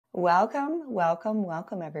Welcome, welcome,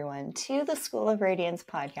 welcome everyone to the School of Radiance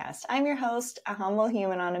podcast. I'm your host, a humble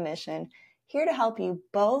human on a mission, here to help you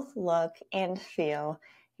both look and feel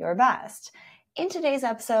your best. In today's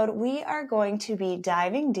episode, we are going to be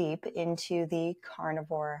diving deep into the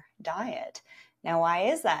carnivore diet. Now, why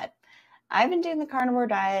is that? I've been doing the carnivore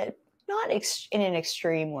diet not in an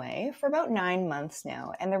extreme way for about 9 months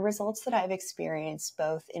now, and the results that I've experienced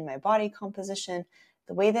both in my body composition,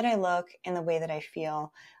 the way that I look, and the way that I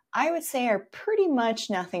feel, I would say are pretty much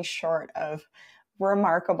nothing short of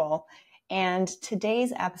remarkable. And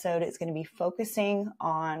today's episode is going to be focusing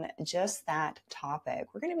on just that topic.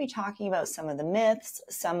 We're going to be talking about some of the myths,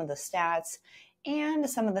 some of the stats, and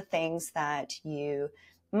some of the things that you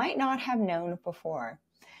might not have known before.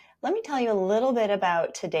 Let me tell you a little bit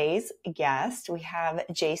about today's guest. We have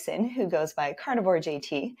Jason, who goes by Carnivore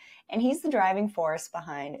JT, and he's the driving force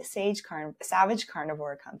behind Savage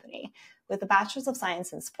Carnivore Company, with a Bachelor's of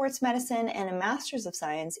Science in Sports Medicine and a Master's of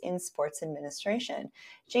Science in Sports Administration.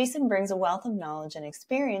 Jason brings a wealth of knowledge and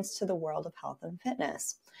experience to the world of health and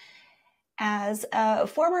fitness. As a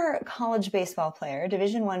former college baseball player,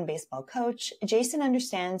 Division I baseball coach, Jason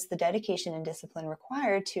understands the dedication and discipline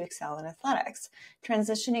required to excel in athletics.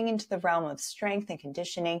 Transitioning into the realm of strength and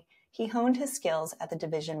conditioning, he honed his skills at the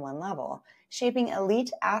Division I level, shaping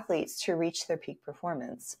elite athletes to reach their peak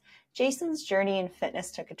performance. Jason's journey in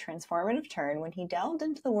fitness took a transformative turn when he delved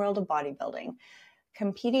into the world of bodybuilding,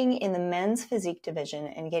 competing in the men's physique division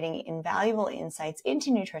and getting invaluable insights into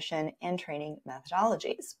nutrition and training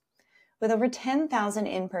methodologies. With over 10,000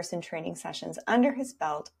 in-person training sessions under his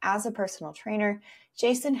belt as a personal trainer,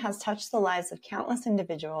 Jason has touched the lives of countless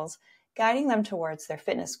individuals, guiding them towards their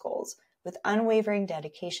fitness goals with unwavering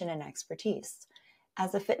dedication and expertise.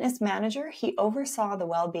 As a fitness manager, he oversaw the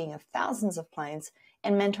well-being of thousands of clients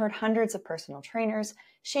and mentored hundreds of personal trainers,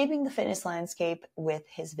 shaping the fitness landscape with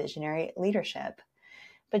his visionary leadership.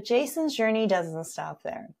 But Jason's journey doesn't stop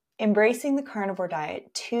there. Embracing the carnivore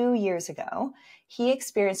diet 2 years ago, he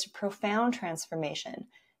experienced a profound transformation,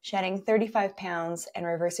 shedding 35 pounds and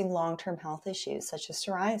reversing long-term health issues such as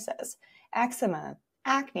psoriasis, eczema,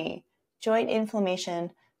 acne, joint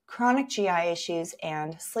inflammation, chronic GI issues,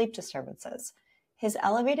 and sleep disturbances. His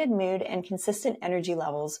elevated mood and consistent energy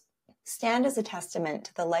levels stand as a testament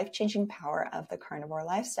to the life-changing power of the carnivore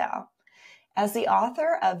lifestyle. As the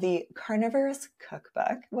author of the Carnivorous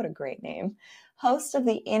Cookbook, what a great name, host of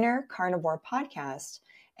the Inner Carnivore podcast,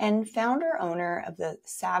 and founder-owner of the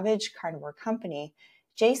Savage Carnivore Company,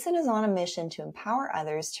 Jason is on a mission to empower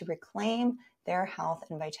others to reclaim their health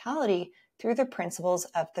and vitality through the principles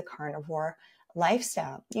of the carnivore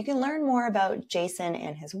lifestyle. You can learn more about Jason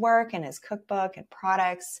and his work and his cookbook and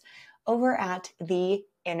products over at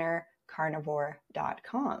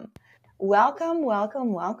theinnercarnivore.com. Welcome,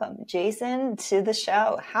 welcome, welcome, Jason, to the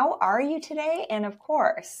show. How are you today? And of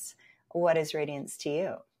course, what is radiance to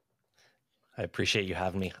you? I appreciate you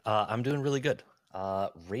having me. I'm doing really good.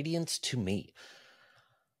 Radiance to me.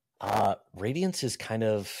 Radiance is kind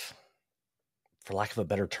of, for lack of a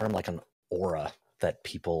better term, like an aura that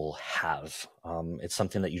people have. It's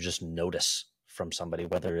something that you just notice from somebody,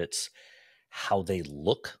 whether it's how they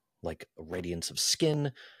look, like a radiance of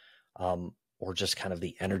skin, or just kind of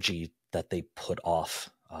the energy that they put off.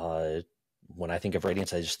 When I think of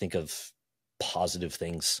radiance, I just think of positive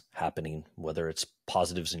things happening, whether it's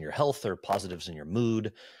positives in your health or positives in your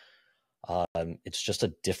mood. It's just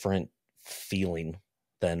a different feeling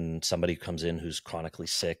than somebody who comes in who's chronically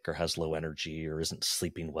sick or has low energy or isn't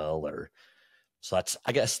sleeping well. So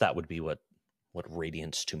I guess that would be what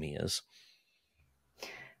radiance to me is.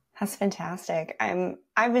 That's fantastic.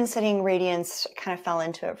 I've been studying radiance, kind of fell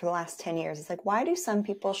into it for the last 10 years. It's like, why do some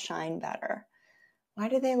people shine better? Why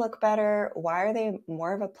do they look better? Why are they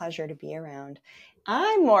more of a pleasure to be around?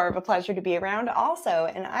 I'm more of a pleasure to be around also,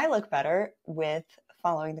 and I look better with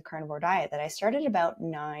following the carnivore diet that I started about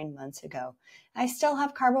 9 months ago. I still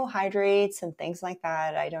have carbohydrates and things like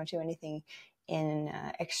that. I don't do anything in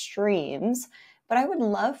extremes, but I would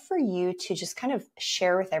love for you to just kind of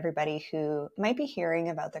share with everybody who might be hearing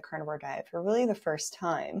about the carnivore diet for really the first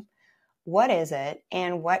time. What is it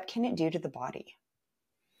and what can it do to the body?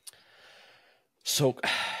 So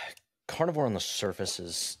carnivore on the surface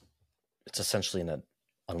it's essentially an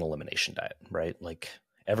elimination diet, right? Like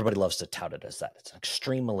everybody loves to tout it as that. It's an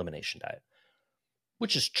extreme elimination diet,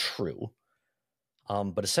 which is true.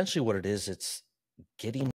 But essentially what it is, it's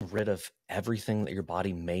getting rid of everything that your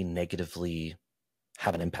body may negatively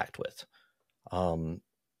have an impact with. And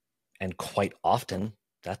quite often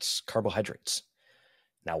that's carbohydrates.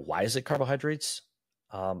 Now, why is it carbohydrates?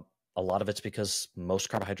 A lot of it's because most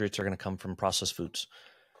carbohydrates are going to come from processed foods.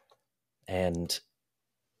 And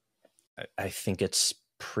I think it's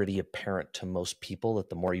pretty apparent to most people that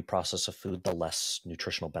the more you process a food, the less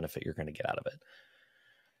nutritional benefit you're going to get out of it.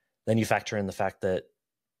 Then you factor in the fact that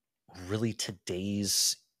really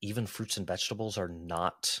today's even fruits and vegetables are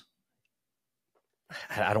not,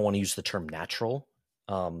 I don't want to use the term natural,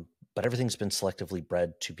 but everything's been selectively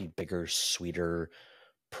bred to be bigger, sweeter,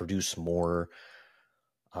 produce more.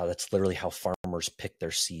 That's literally how farmers pick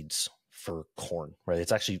their seeds for corn, right?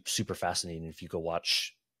 It's actually super fascinating if you go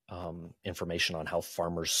watch information on how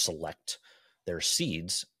farmers select their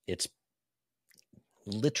seeds. It's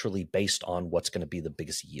literally based on what's going to be the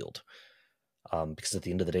biggest yield, because at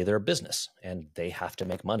the end of the day, they're a business and they have to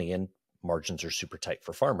make money, and margins are super tight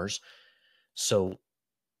for farmers. So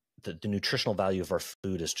the nutritional value of our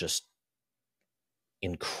food is just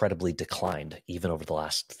incredibly declined even over the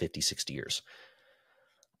last 50, 60 years.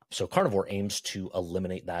 So carnivore aims to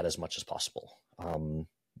eliminate that as much as possible.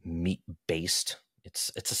 Meat-based,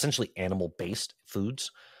 it's essentially animal-based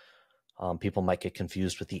foods. People might get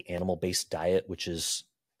confused with the animal-based diet, which is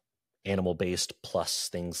animal-based plus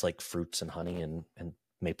things like fruits and honey and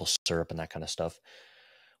maple syrup and that kind of stuff,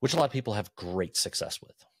 which a lot of people have great success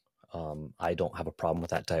with. I don't have a problem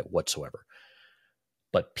with that diet whatsoever.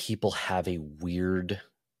 But people have a weird,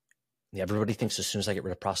 everybody thinks as soon as I get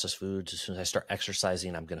rid of processed foods, as soon as I start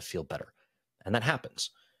exercising, I'm going to feel better. And that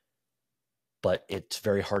happens. But it's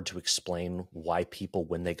very hard to explain why people,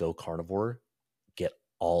 when they go carnivore, get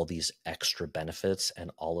all these extra benefits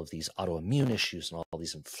and all of these autoimmune issues and all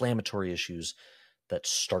these inflammatory issues that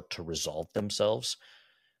start to resolve themselves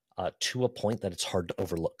to a point that it's hard to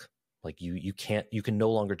overlook. Like you can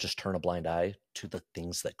no longer just turn a blind eye to the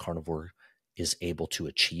things that carnivore is able to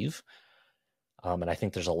achieve. And I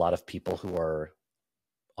think there's a lot of people who are,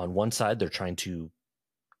 on one side, they're trying to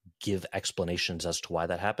give explanations as to why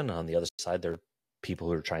that happened. And on the other side, there are people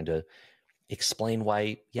who are trying to explain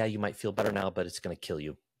why, yeah, you might feel better now, but it's going to kill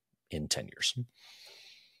you in 10 years.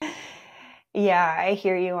 Yeah, I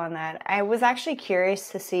hear you on that. I was actually curious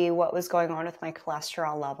to see what was going on with my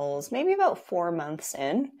cholesterol levels, maybe about 4 months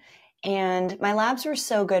in. And my labs were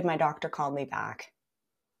so good, my doctor called me back.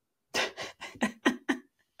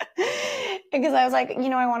 Because I was like,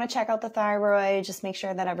 I want to check out the thyroid, just make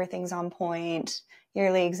sure that everything's on point,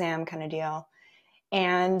 yearly exam kind of deal.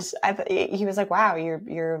 And he was like, wow,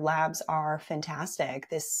 your labs are fantastic.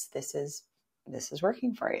 This is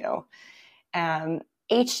working for you.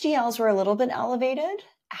 HDLs were a little bit elevated.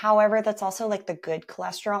 However, that's also like the good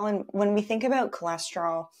cholesterol. And when we think about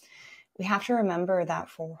cholesterol, we have to remember that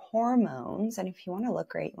for hormones, and if you want to look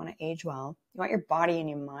great, you want to age well, you want your body and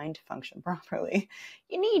your mind to function properly,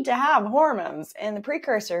 you need to have hormones. And the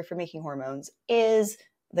precursor for making hormones is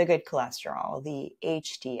the good cholesterol, the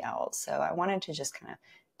HDL. So I wanted to just kind of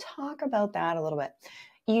talk about that a little bit.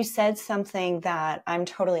 You said something that I'm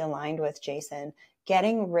totally aligned with, Jason,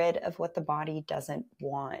 getting rid of what the body doesn't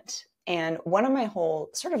want. And one of my whole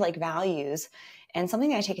sort of like values and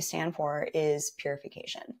something I take a stand for is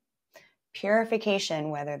purification. Purification,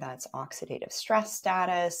 whether that's oxidative stress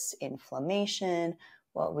status, inflammation,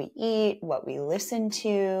 what we eat, what we listen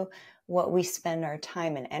to, what we spend our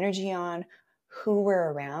time and energy on, who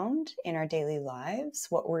we're around in our daily lives,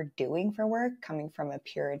 what we're doing for work, coming from a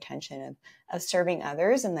pure intention of serving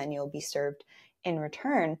others, and then you'll be served in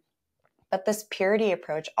return. But this purity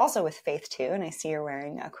approach, also with faith too, and I see you're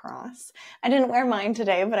wearing a cross. I didn't wear mine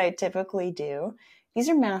today, but I typically do. These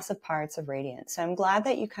are massive parts of radiance. So I'm glad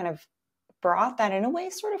that you kind of brought that in a way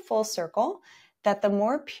sort of full circle, that the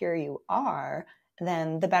more pure you are,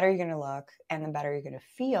 then the better you're going to look and the better you're going to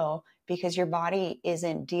feel, because your body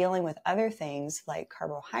isn't dealing with other things like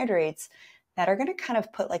carbohydrates that are going to kind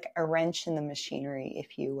of put like a wrench in the machinery,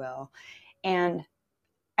 if you will. And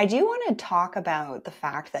I do want to talk about the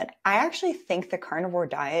fact that I actually think the carnivore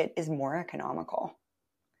diet is more economical.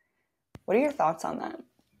 What are your thoughts on that?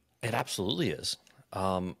 It absolutely is.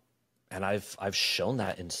 And I've shown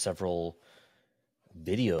that in several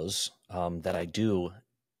videos that I do.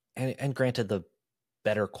 And granted, the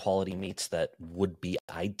better quality meats that would be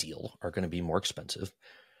ideal are going to be more expensive.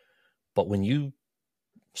 But when you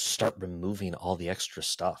start removing all the extra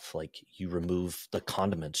stuff, like you remove the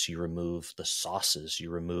condiments, you remove the sauces, you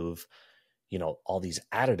remove, all these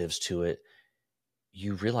additives to it,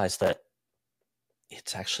 you realize that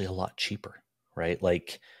it's actually a lot cheaper, right?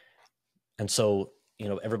 Like, and so,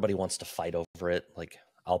 everybody wants to fight over it. Like,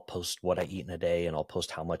 I'll post what I eat in a day and I'll post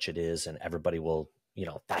how much it is, and everybody will,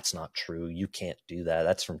 that's not true. You can't do that.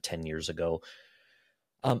 That's from 10 years ago.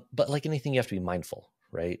 But like anything, you have to be mindful,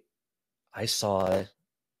 right? I'm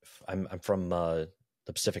from the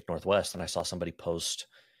Pacific Northwest, and I saw somebody post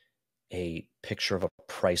a picture of a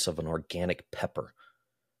price of an organic pepper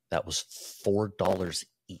that was $4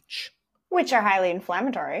 each. Which are highly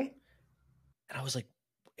inflammatory. And I was like,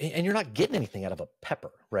 and you're not getting anything out of a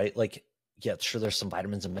pepper, right? Like, yeah, sure, there's some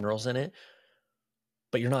vitamins and minerals in it,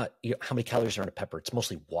 but how many calories are in a pepper? It's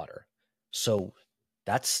mostly water. So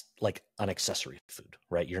that's like an accessory food,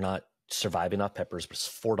 right? You're not surviving off peppers, but it's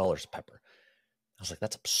 $4 a pepper. I was like,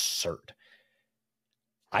 that's absurd.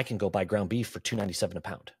 I can go buy ground beef for $2.97 a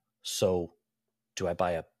pound. So do I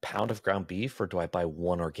buy a pound of ground beef or do I buy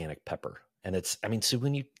one organic pepper? And so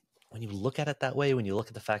when you look at it that way, when you look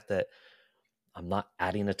at the fact that I'm not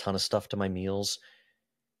adding a ton of stuff to my meals,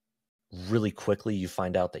 really quickly you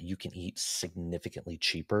find out that you can eat significantly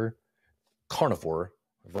cheaper carnivore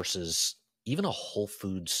versus even a Whole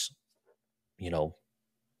Foods,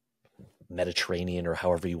 Mediterranean or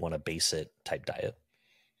however you want to base it type diet.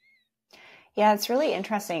 Yeah, it's really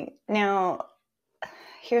interesting. Now,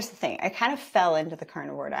 here's the thing. I kind of fell into the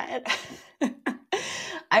carnivore diet.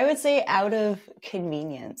 I would say out of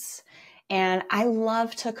convenience. And I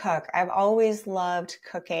love to cook. I've always loved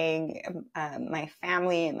cooking. My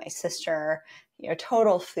family and my sister,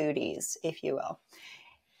 total foodies, if you will.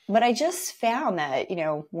 But I just found that,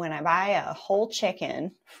 when I buy a whole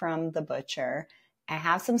chicken from the butcher, I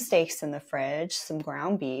have some steaks in the fridge, some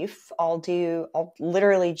ground beef. I'll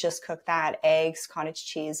literally just cook that, eggs, cottage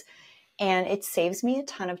cheese, and it saves me a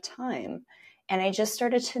ton of time. And I just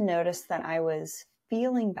started to notice that I was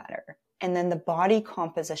feeling better. And then the body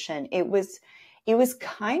composition, it was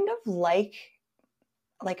kind of like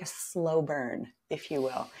a slow burn, if you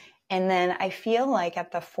will. And then I feel like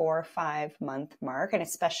at the 4 or 5 month mark, and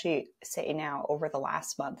especially say now over the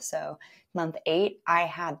last month, so month 8, I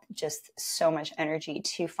had just so much energy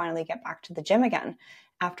to finally get back to the gym again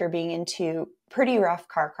after being into pretty rough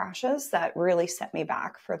car crashes that really set me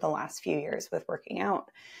back for the last few years with working out.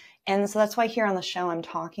 And so that's why here on the show, I'm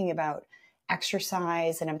talking about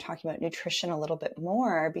exercise and I'm talking about nutrition a little bit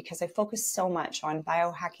more, because I focus so much on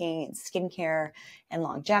biohacking and skincare and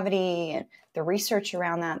longevity and the research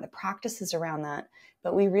around that, the practices around that.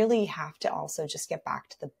 But we really have to also just get back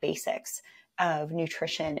to the basics of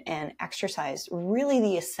nutrition and exercise, really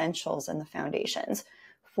the essentials and the foundations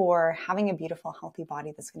for having a beautiful, healthy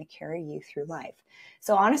body that's going to carry you through life.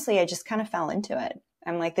 So honestly, I just kind of fell into it.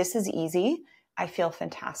 I'm like, this is easy. I feel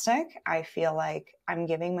fantastic. I feel like I'm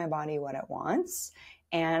giving my body what it wants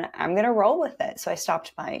and I'm going to roll with it. So I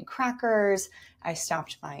stopped buying crackers. I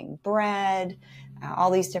stopped buying bread, all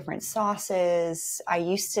these different sauces. I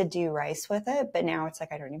used to do rice with it, but now it's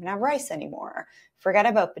like I don't even have rice anymore. Forget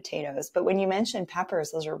about potatoes. But when you mention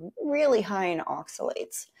peppers, those are really high in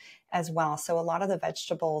oxalates as well. So a lot of the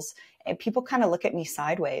vegetables, and people kind of look at me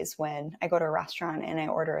sideways when I go to a restaurant and I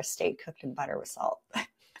order a steak cooked in butter with salt.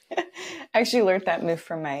 I actually learned that move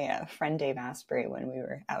from my friend Dave Asprey when we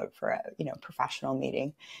were out for a professional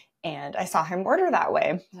meeting, and I saw him order that way.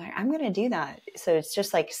 I was like, I'm going to do that. So it's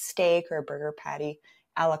just like steak or a burger patty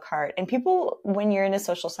a la carte. And people, when you're in a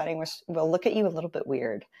social setting, will look at you a little bit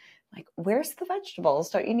weird. Like, where's the vegetables?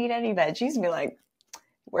 Don't you need any veggies? And be like,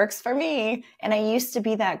 works for me. And I used to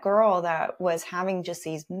be that girl that was having just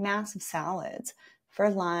these massive salads for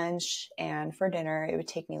lunch and for dinner. It would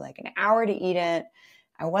take me like an hour to eat it.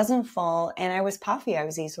 I wasn't full and I was puffy. I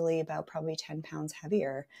was easily about probably 10 pounds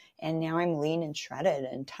heavier. And now I'm lean and shredded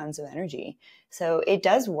and tons of energy. So it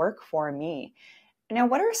does work for me. Now,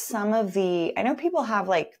 what are some of I know people have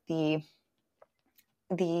like the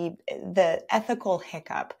ethical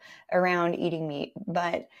hiccup around eating meat,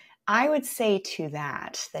 but I would say to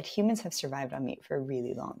that humans have survived on meat for a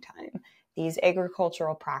really long time. These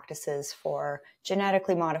agricultural practices for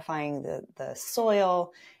genetically modifying the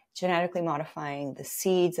soil, genetically modifying the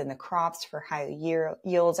seeds and the crops for high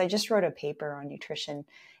yields. I just wrote a paper on nutrition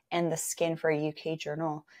and the skin for a UK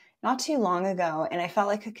journal not too long ago, and I felt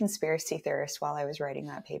like a conspiracy theorist while I was writing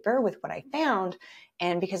that paper with what I found.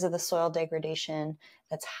 And because of the soil degradation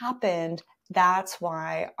that's happened, that's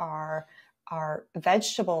why our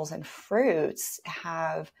vegetables and fruits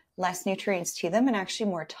have less nutrients to them and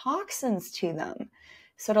actually more toxins to them.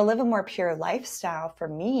 So to live a more pure lifestyle, for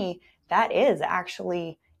me, that is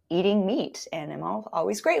actually eating meat. And I'm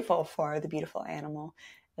always grateful for the beautiful animal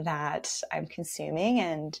that I'm consuming,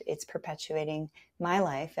 and it's perpetuating my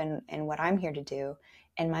life and what I'm here to do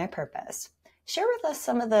and my purpose. Share with us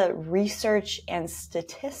some of the research and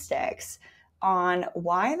statistics on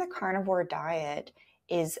why the carnivore diet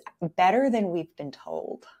is better than we've been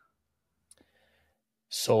told.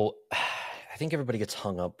 So I think everybody gets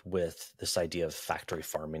hung up with this idea of factory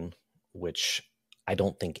farming, which I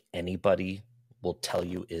don't think anybody will tell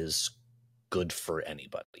you is good for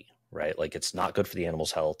anybody, right? Like, it's not good for the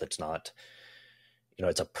animal's health. It's not,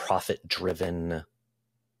 it's a profit-driven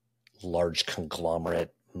large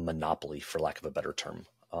conglomerate monopoly, for lack of a better term.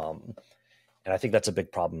 And I think that's a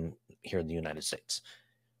big problem here in the United States.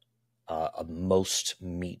 Most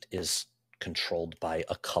meat is controlled by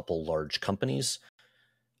a couple large companies.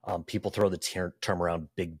 People throw the term around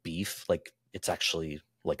big beef, like it's actually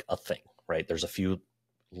like a thing, right? There's a few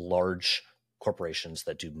large corporations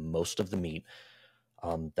that do most of the meat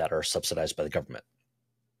that are subsidized by the government,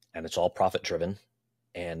 and it's all profit driven.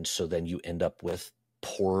 And so then you end up with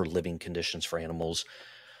poor living conditions for animals,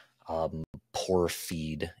 poor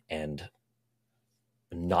feed, and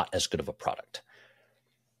not as good of a product.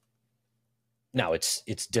 Now,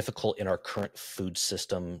 it's difficult in our current food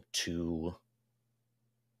system to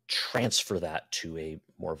transfer that to a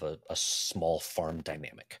more of a small farm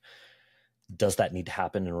dynamic. Does that need to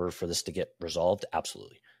happen in order for this to get resolved?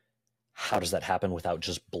 Absolutely. How does that happen without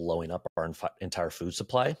just blowing up our entire food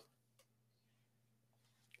supply?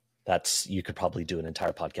 You could probably do an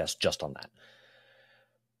entire podcast just on that.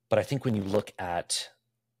 But I think when you look at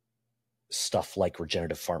stuff like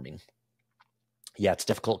regenerative farming, yeah, it's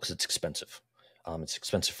difficult because it's expensive. It's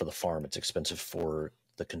expensive for the farm. It's expensive for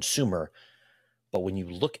the consumer. But when you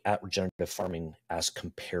look at regenerative farming as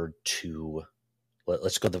compared to,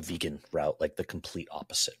 let's go the vegan route, like the complete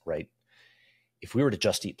opposite, right? If we were to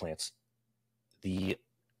just eat plants, the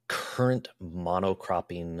current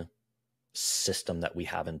monocropping system that we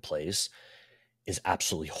have in place is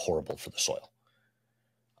absolutely horrible for the soil.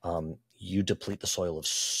 You deplete the soil of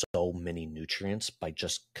so many nutrients by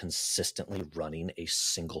just consistently running a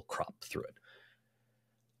single crop through it.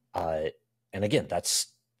 And again,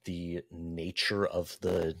 that's the nature of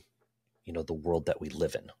the world that we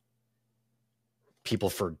live in. People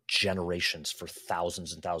for generations, for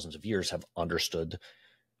thousands and thousands of years, have understood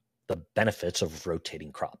the benefits of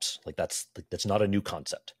rotating crops. Like that's not a new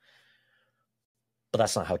concept. But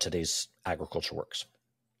that's not how today's agriculture works.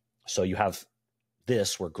 So you have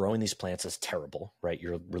this, where growing these plants is terrible, right?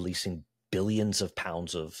 You're releasing billions of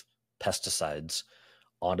pounds of pesticides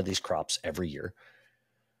onto these crops every year.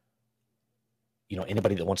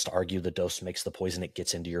 Anybody that wants to argue the dose makes the poison, it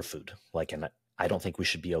gets into your food. And I don't think we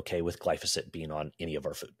should be okay with glyphosate being on any of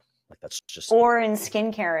our food. That's just, or in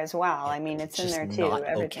skincare as well. I mean, it's in there too. Not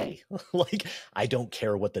everything. Okay. I don't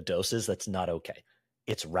care what the dose is. That's not okay.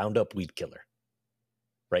 It's Roundup weed killer,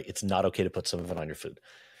 right? It's not okay to put some of it on your food.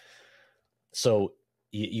 So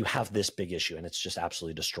you have this big issue, and it's just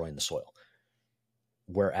absolutely destroying the soil.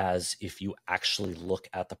 Whereas if you actually look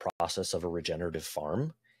at the process of a regenerative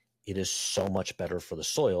farm, it is so much better for the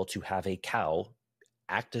soil to have a cow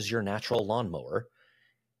act as your natural lawnmower.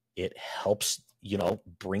 It helps,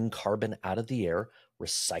 bring carbon out of the air,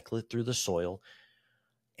 recycle it through the soil,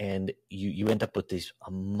 and you end up with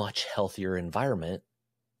a much healthier environment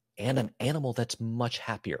and an animal that's much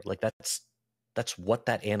happier. Like that's what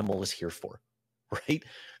that animal is here for, right?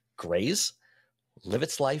 Graze, live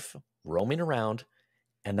its life, roaming around,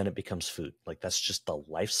 and then it becomes food. Like that's just the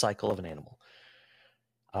life cycle of an animal.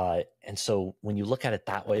 And so when you look at it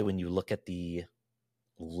that way, when you look at the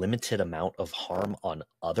limited amount of harm on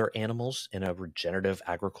other animals in a regenerative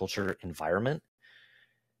agriculture environment,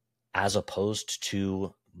 as opposed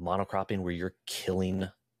to monocropping where you're killing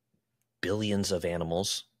billions of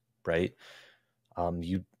animals, right?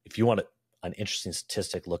 If you want an interesting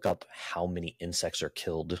statistic, look up how many insects are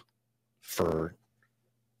killed for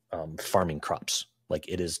farming crops. Like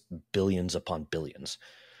it is billions upon billions.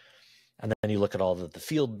 And then you look at all the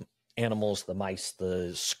field animals, the mice,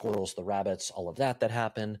 the squirrels, the rabbits, all of that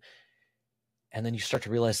happen. And then you start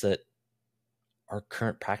to realize that our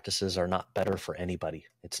current practices are not better for anybody.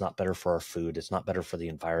 It's not better for our food. It's not better for the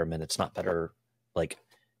environment. It's not better, like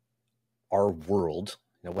our world,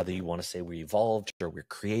 whether you want to say we evolved or we're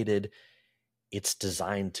created, it's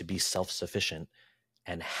designed to be self-sufficient,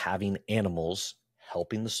 and having animals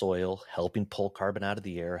helping the soil, helping pull carbon out of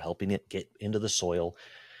the air, helping it get into the soil,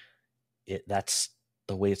 that's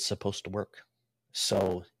the way it's supposed to work.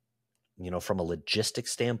 So, from a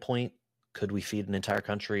logistics standpoint, could we feed an entire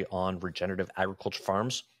country on regenerative agriculture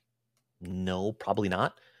farms? No, probably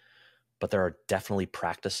not. But there are definitely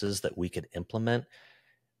practices that we could implement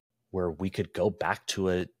where we could go back to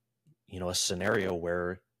a scenario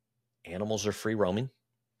where animals are free roaming.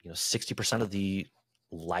 60% of the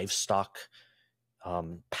livestock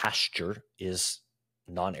pasture is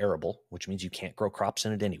non-arable, which means you can't grow crops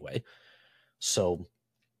in it anyway. So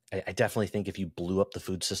I definitely think if you blew up the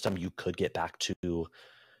food system, you could get back to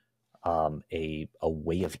a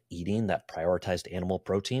way of eating that prioritized animal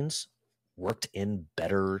proteins, worked in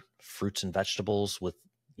better fruits and vegetables with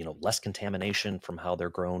less contamination from how they're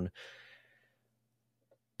grown.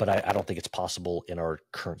 But I don't think it's possible in our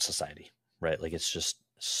current society, right? Like it's just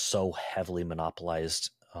so heavily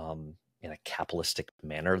monopolized in a capitalistic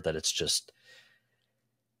manner that it's just,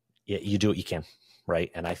 you do what you can,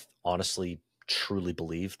 right? And I honestly, truly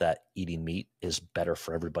believe that eating meat is better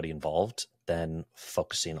for everybody involved than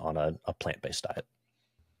focusing on a plant-based diet.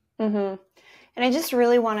 Mm-hmm. And I just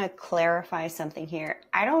really want to clarify something here.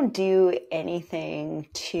 I don't do anything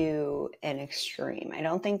to an extreme. I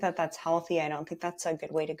don't think that that's healthy. I don't think that's a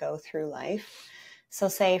good way to go through life. So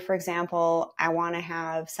say, for example, I want to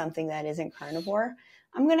have something that isn't carnivore.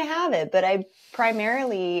 I'm going to have it, but I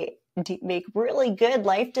primarily make really good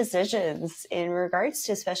life decisions in regards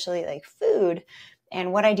to especially like food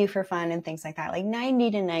and what I do for fun and things like that, like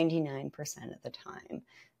 90 to 99% of the time.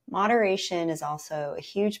 Moderation is also a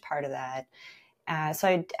huge part of that.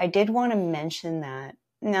 So I did want to mention that.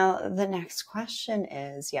 Now, the next question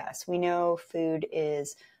is, yes, we know food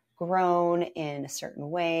is grown in a certain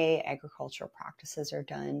way. Agricultural practices are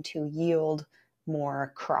done to yield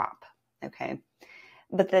more crop, okay?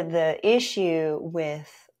 But the issue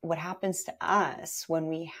with what happens to us when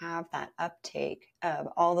we have that uptake of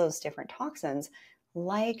all those different toxins,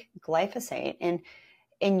 like glyphosate, and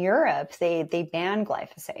in Europe, they ban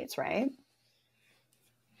glyphosates, right?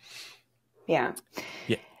 Yeah.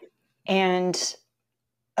 Yeah. And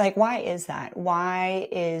like, why is that? Why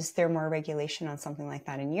is there more regulation on something like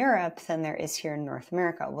that in Europe than there is here in North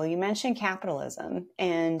America? Well, you mentioned capitalism,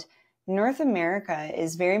 and North America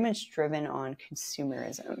is very much driven on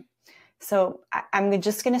consumerism. So I'm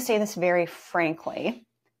just going to say this very frankly,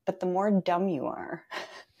 but the more dumb you are,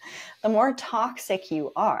 the more toxic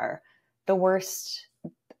you are, the worse,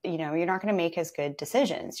 you're not going to make as good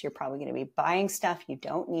decisions. You're probably going to be buying stuff you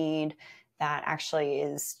don't need that actually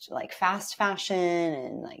is like fast fashion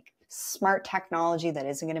and like smart technology that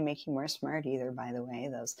isn't going to make you more smart either, by the way.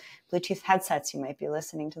 Those Bluetooth headsets you might be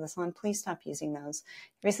listening to this on, please stop using those.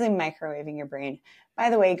 You're basically microwaving your brain. By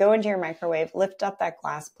the way, go into your microwave, lift up that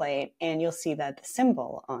glass plate, and you'll see that the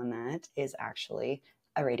symbol on that is actually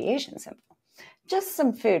a radiation symbol. Just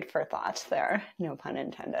some food for thought there, no pun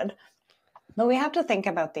intended. But we have to think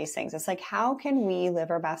about these things. It's like, how can we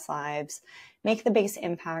live our best lives, make the biggest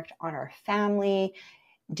impact on our family,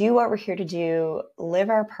 do what we're here to do, live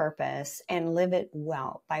our purpose, and live it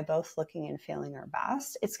well by both looking and feeling our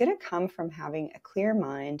best? It's going to come from having a clear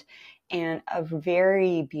mind and a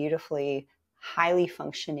very beautifully, highly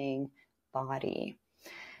functioning body.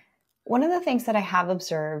 One of the things that I have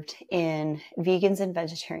observed in vegans and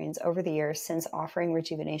vegetarians over the years since offering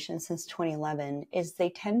rejuvenation since 2011 is they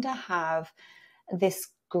tend to have this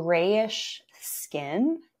grayish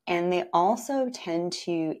skin, and they also tend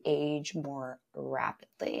to age more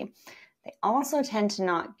rapidly. They also tend to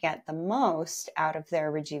not get the most out of their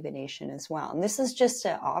rejuvenation as well. And this is just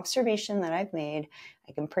an observation that I've made.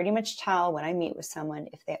 I can pretty much tell when I meet with someone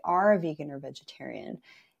if they are a vegan or vegetarian.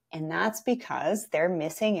 And that's because they're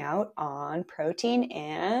missing out on protein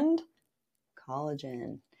and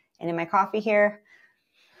collagen. And in my coffee here,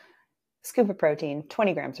 scoop of protein,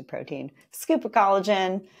 20 grams of protein, scoop of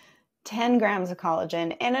collagen, 10 grams of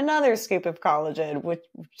collagen, and another scoop of collagen, which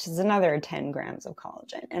is another 10 grams of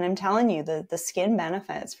collagen. And I'm telling you, the skin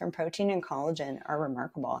benefits from protein and collagen are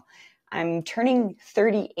remarkable. I'm turning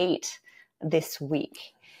 38 this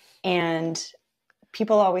week, and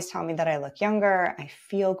people always tell me that I look younger, I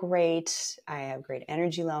feel great, I have great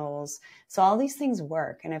energy levels. So all these things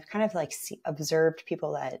work. And I've kind of like observed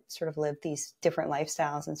people that sort of live these different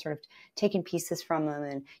lifestyles and sort of taken pieces from them.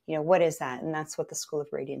 And, what is that? And that's what the School of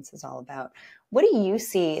Radiance is all about. What do you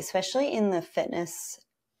see, especially in the fitness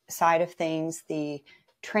side of things, the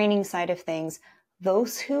training side of things,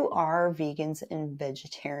 those who are vegans and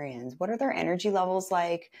vegetarians? What are their energy levels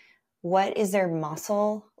like? What is their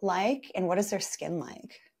muscle like, and what is their skin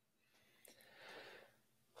like?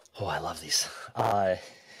 Oh, I love these.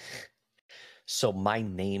 So my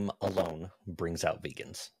name alone brings out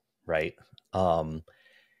vegans, right? I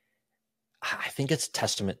think it's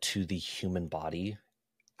testament to the human body,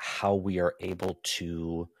 how we are able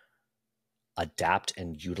to adapt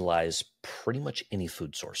and utilize pretty much any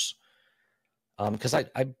food source. Because I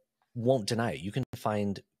won't deny it. You can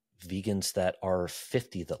find vegans that are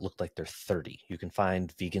 50 that look like they're 30. You can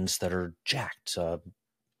find vegans that are jacked.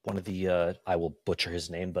 One of the, I will butcher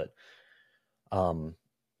his name, but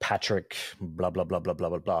Patrick, blah, blah, blah, blah, blah,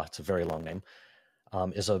 blah, blah. It's a very long name,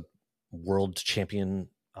 is a world champion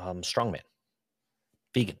strongman,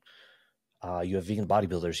 vegan. You have vegan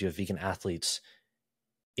bodybuilders, you have vegan athletes.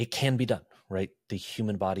 It can be done, right? The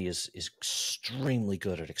human body is extremely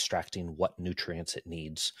good at extracting what nutrients it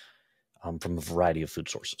needs from a variety of food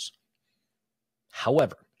sources.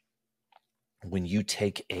 However, when you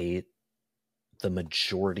take the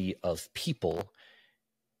majority of people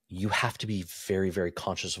you have to be very, very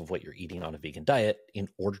conscious of what you're eating on a vegan diet in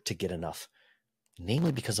order to get enough,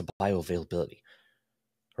 namely because of bioavailability,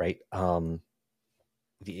 right?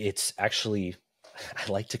 It's actually,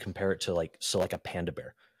 I like to compare it to like a panda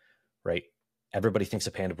bear, right? Everybody thinks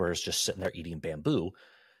a panda bear is just sitting there eating bamboo.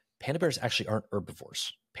 Panda bears actually aren't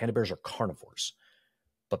herbivores. Panda bears are carnivores.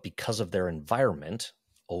 But because of their environment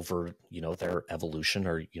over, their evolution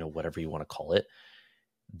or, whatever you want to call it,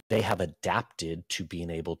 they have adapted to being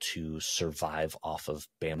able to survive off of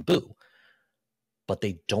bamboo. But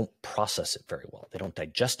they don't process it very well. They don't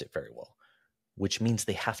digest it very well, which means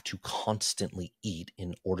they have to constantly eat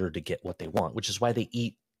in order to get what they want, which is why they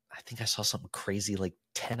eat, I think I saw something crazy, like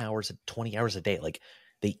 10 hours, 20 hours a day. Like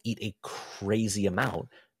they eat a crazy amount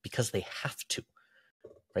because they have to,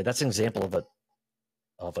 right? That's an example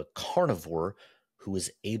of a carnivore who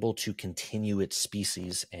is able to continue its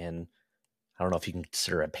species. And I don't know if you can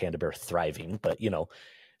consider a panda bear thriving, but,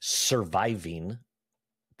 surviving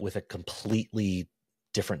with a completely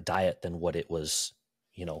different diet than what it was,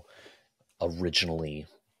 originally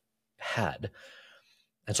had.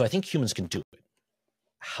 And so I think humans can do it.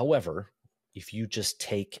 However, if you just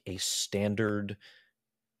take a standard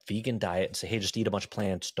vegan diet and say, hey, just eat a bunch of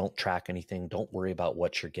plants, don't track anything, don't worry about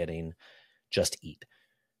what you're getting, just eat,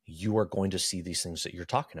 you are going to see these things that you're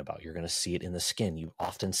talking about. You're going to see it in the skin. You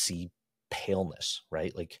often see paleness,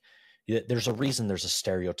 right? Like there's a reason there's a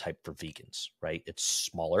stereotype for vegans, right? It's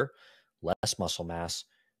smaller, less muscle mass,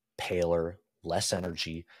 paler, less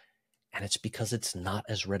energy. And it's because it's not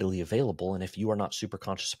as readily available. And if you are not super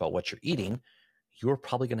conscious about what you're eating, you're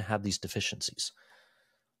probably going to have these deficiencies.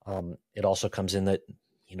 It also comes in that,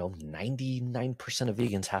 99% of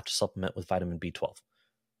vegans have to supplement with vitamin B12.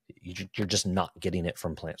 You're just not getting it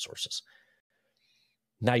from plant sources.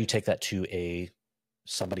 Now you take that to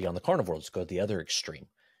somebody on the carnivore, let's go to the other extreme.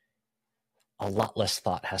 A lot less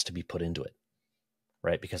thought has to be put into it,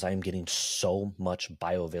 right? Because I am getting so much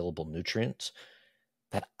bioavailable nutrients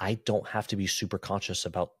that I don't have to be super conscious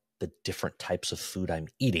about the different types of food I'm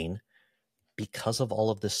eating because of all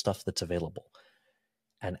of this stuff that's available.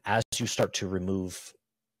 And as you start to remove,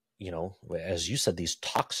 as you said, these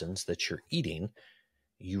toxins that you're eating,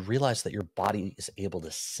 you realize that your body is able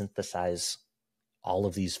to synthesize all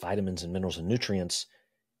of these vitamins and minerals and nutrients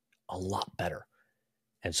a lot better.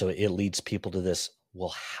 And so it leads people to this,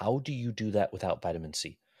 well, how do you do that without vitamin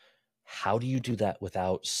C? How do you do that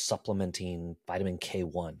without supplementing vitamin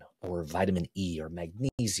K1 or vitamin E or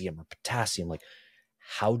magnesium or potassium? Like,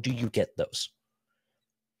 how do you get those?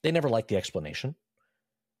 They never like the explanation.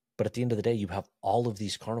 But at the end of the day, you have all of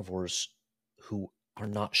these carnivores who are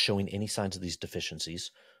not showing any signs of these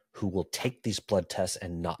deficiencies, who will take these blood tests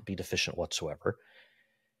and not be deficient whatsoever.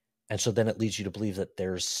 And so then it leads you to believe that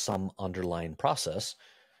there's some underlying process.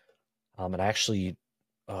 And I actually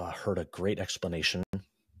heard a great explanation. I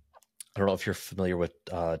don't know if you're familiar with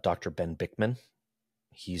Dr. Ben Bickman.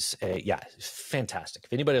 He's fantastic.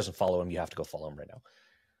 If anybody doesn't follow him, you have to go follow him right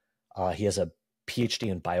now. He has a PhD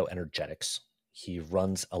in bioenergetics. He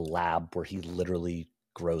runs a lab where he literally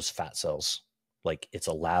grows fat cells. Like it's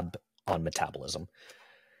a lab on metabolism.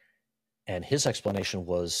 And his explanation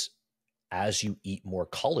was, as you eat more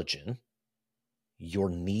collagen, your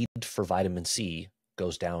need for vitamin C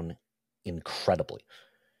goes down incredibly.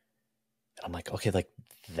 And I'm like, okay, like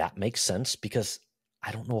that makes sense, because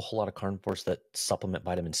I don't know a whole lot of carnivores that supplement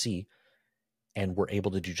vitamin C and we're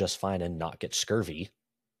able to do just fine and not get scurvy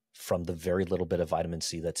from the very little bit of vitamin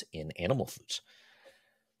C that's in animal foods.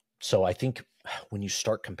 So I think when you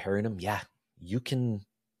start comparing them, you can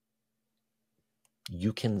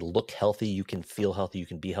look healthy, you can feel healthy, you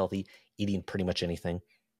can be healthy eating pretty much anything.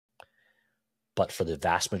 But for the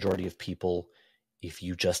vast majority of people, if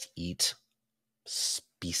you just eat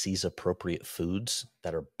species appropriate foods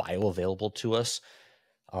that are bioavailable to us,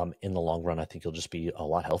 in the long run, I think you'll just be a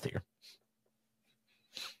lot healthier.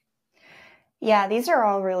 Yeah, these are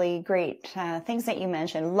all really great things that you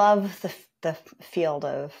mentioned. Love the field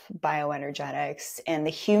of bioenergetics and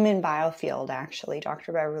the human biofield, actually.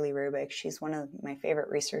 Dr. Beverly Rubik, she's one of my favorite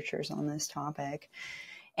researchers on this topic.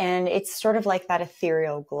 And it's sort of like that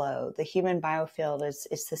ethereal glow. The human biofield is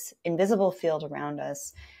this invisible field around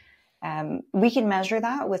us. We can measure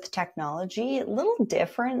that with technology, a little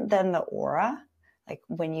different than the aura, like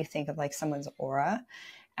when you think of like someone's aura.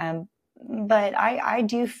 But I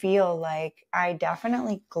do feel like I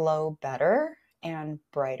definitely glow better and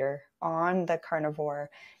brighter on the carnivore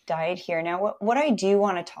diet here. Now, what I do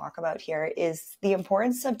want to talk about here is the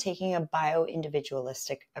importance of taking a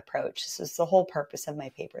bio-individualistic approach. This is the whole purpose of my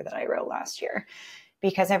paper that I wrote last year.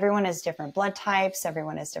 because everyone has different blood types,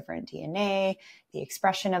 everyone has different DNA, the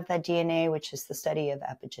expression of that DNA, which is the study of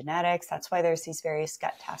epigenetics. That's why there's these various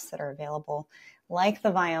gut tests that are available, like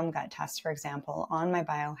the Viome gut test, for example, on my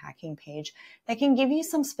biohacking page, that can give you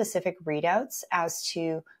some specific readouts as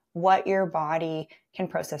to what your body can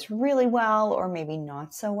process really well or maybe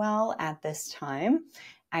not so well at this time.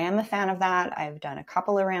 I am a fan of that. I've done a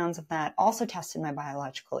couple of rounds of that, also tested my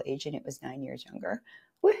biological age, and it was 9 years younger.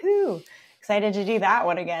 Woohoo! Excited to do that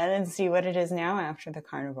one again and see what it is now after the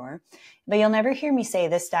carnivore. But you'll never hear me say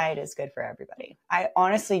this diet is good for everybody. I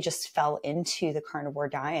honestly just fell into the carnivore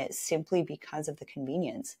diet simply because of the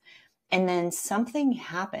convenience. And then something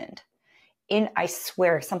happened. I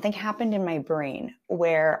swear, something happened in my brain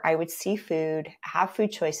where I would see food, have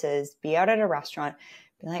food choices, be out at a restaurant,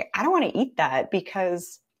 be like, I don't want to eat that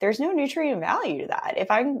because there's no nutrient value to that.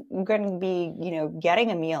 If I'm going to be,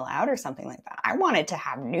 getting a meal out or something like that, I want it to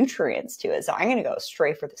have nutrients to it. So I'm going to go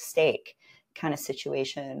straight for the steak kind of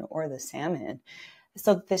situation or the salmon.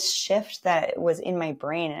 So this shift that was in my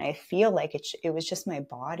brain, and I feel like it was just my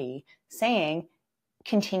body saying,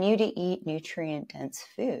 continue to eat nutrient dense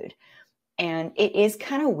food. And it is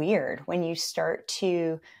kind of weird when you start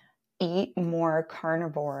to eat more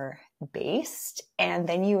carnivore based and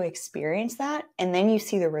then you experience that and then you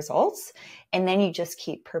see the results and then you just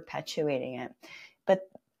keep perpetuating it. But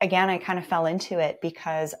again, I kind of fell into it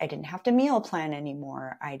because I didn't have to meal plan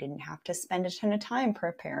anymore. I didn't have to spend a ton of time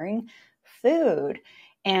preparing food.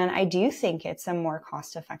 And I do think it's a more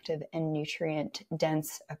cost-effective and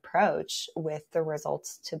nutrient-dense approach with the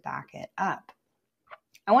results to back it up.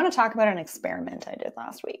 I want to talk about an experiment I did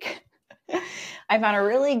last week. I found a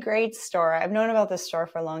really great store. I've known about this store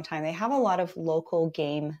for a long time. They have a lot of local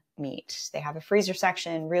game meat. They have a freezer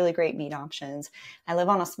section, really great meat options. I live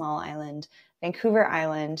on a small island, Vancouver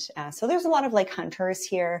Island. So there's a lot of hunters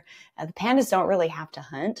here. The pandas don't really have to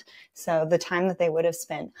hunt. So the time that they would have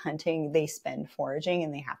spent hunting, they spend foraging,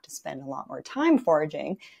 and they have to spend a lot more time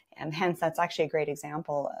foraging. And hence, that's actually a great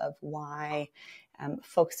example of why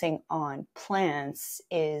focusing on plants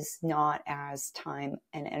is not as time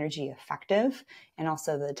and energy effective, and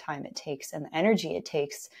also the time it takes and the energy it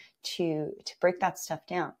takes to break that stuff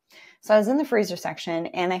down. So I was in the freezer section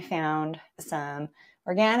and I found some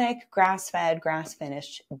organic, grass-fed,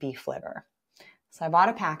 grass-finished beef liver. So I bought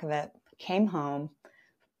a pack of it, came home,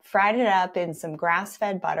 fried it up in some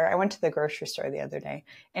grass-fed butter. I went to the grocery store the other day,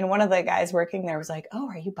 and one of the guys working there was like, oh,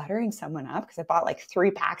 are you buttering someone up? Because I bought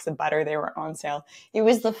 3 packs of butter. They were on sale. It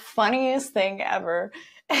was the funniest thing ever.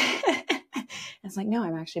 I was like, no,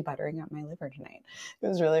 I'm actually buttering up my liver tonight. It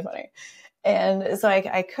was really funny. And so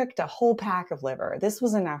I cooked a whole pack of liver. This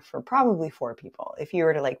was enough for probably 4 people if you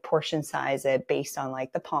were to portion size it based on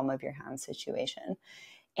the palm of your hand situation.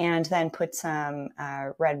 And then put some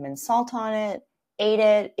Redmond salt on it. Ate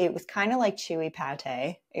it. It was kind of like chewy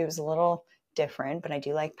pate. It was a little different, but I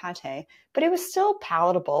do like pate. But it was still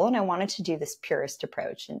palatable, and I wanted to do this purist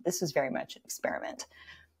approach, and this was very much an experiment.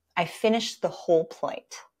 I finished the whole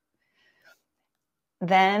plate.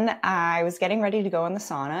 Then I was getting ready to go in the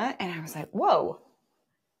sauna, and I was like, whoa,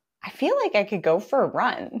 I feel like I could go for a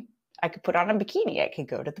run. I could put on a bikini. I could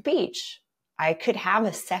go to the beach. I could have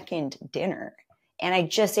a second dinner. And I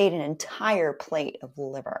just ate an entire plate of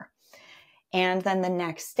liver. And then the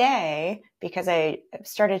next day, because I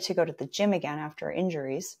started to go to the gym again after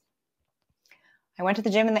injuries, I went to the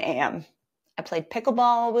gym in the AM. I played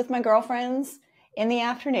pickleball with my girlfriends in the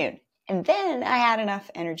afternoon. And then I had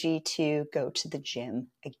enough energy to go to the gym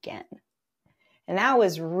again. And that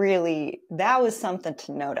was something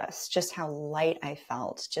to notice, just how light I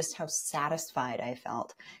felt, just how satisfied I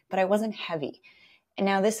felt. But I wasn't heavy. And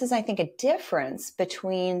now this is, I think, a difference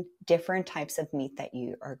between different types of meat that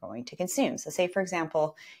you are going to consume. So say, for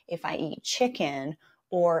example, if I eat chicken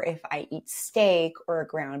or if I eat steak or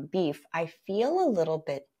ground beef, I feel a little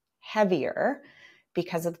bit heavier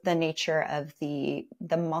because of the nature of the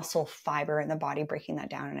muscle fiber in the body breaking that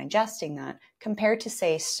down and digesting that, compared to,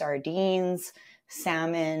 say, sardines,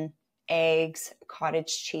 salmon, eggs,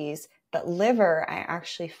 cottage cheese. But liver, I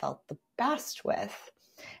actually felt the best with.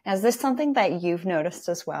 Now, is this something that you've noticed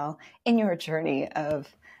as well in your journey of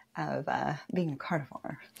being a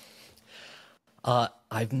carnivore?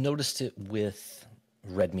 I've noticed it with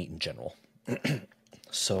red meat in general.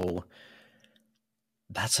 So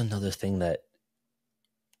that's another thing that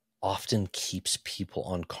often keeps people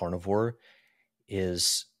on carnivore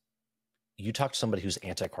is you talk to somebody who's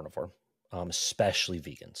anti-carnivore, especially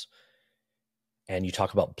vegans, and you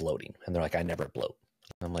talk about bloating, and they're like, I never bloat.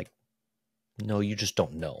 And I'm like, no, you just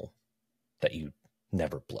don't know that you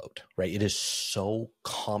never bloat, right? It is so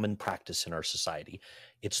common practice in our society.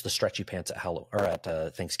 It's the stretchy pants at Halloween or at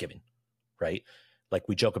Thanksgiving, right? Like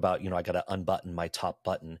we joke about, I got to unbutton my top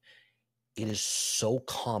button. It is so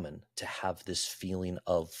common to have this feeling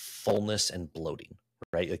of fullness and bloating,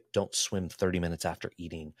 right? Like don't swim 30 minutes after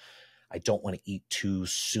eating. I don't want to eat too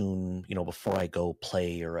soon, before I go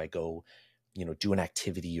play or I go, do an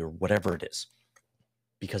activity or whatever it is,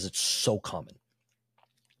 because it's so common.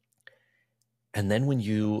 And then when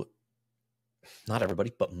not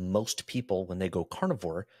everybody, but most people, when they go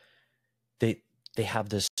carnivore, they have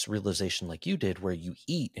this realization like you did where you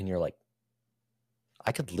eat and you're like,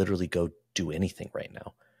 I could literally go do anything right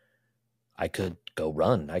now. I could go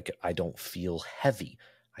run. I don't feel heavy.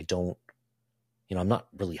 I don't, I'm not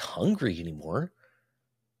really hungry anymore,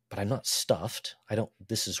 but I'm not stuffed.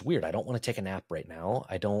 This is weird. I don't want to take a nap right now.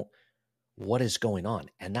 What is going on?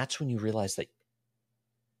 And that's when you realize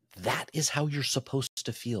that is how you're supposed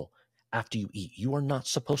to feel after you eat. You are not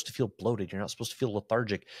supposed to feel bloated. You're not supposed to feel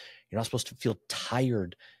lethargic. You're not supposed to feel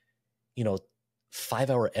tired.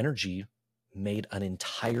 5-hour energy made an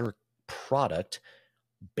entire product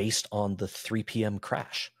based on the 3 p.m.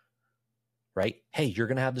 crash, right? Hey, you're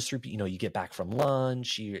going to have this 3 p.m. You get back from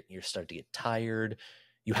lunch, you start to get tired.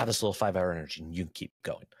 You have this little 5-hour energy and you can keep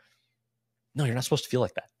going. No, you're not supposed to feel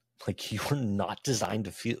like that. Like you're not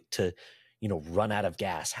designed to run out of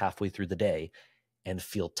gas halfway through the day and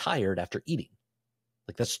feel tired after eating.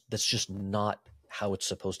 Like that's just not how it's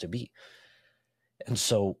supposed to be. And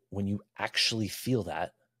so when you actually feel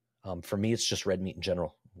that, for me, it's just red meat in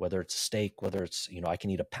general, whether it's a steak, whether it's, I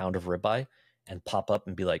can eat a pound of ribeye and pop up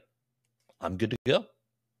and be like, I'm good to go.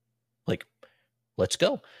 Like, let's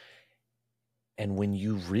go. And when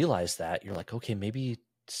you realize that, you're like, okay, maybe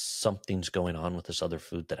something's going on with this other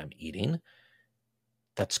food that I'm eating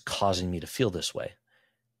that's causing me to feel this way.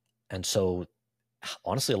 And so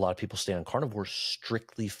honestly, a lot of people stay on carnivore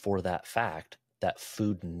strictly for that fact that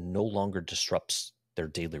food no longer disrupts their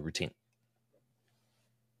daily routine.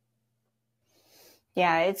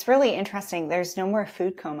 Yeah, it's really interesting. There's no more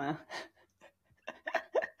food coma.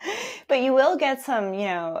 But you will get some,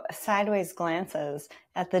 sideways glances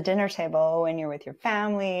at the dinner table when you're with your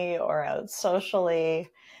family or out socially.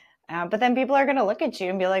 But then people are going to look at you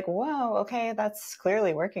and be like, whoa, okay, that's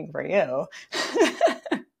clearly working for you.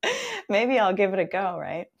 Maybe I'll give it a go,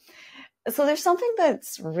 right? So there's something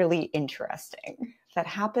that's really interesting that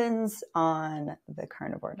happens on the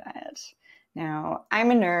carnivore diet. Now,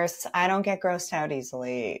 I'm a nurse. I don't get grossed out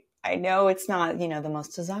easily. I know it's not, the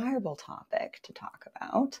most desirable topic to talk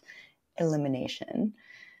about, elimination.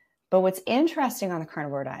 But what's interesting on the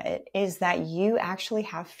carnivore diet is that you actually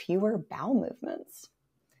have fewer bowel movements.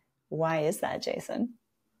 Why is that, Jason?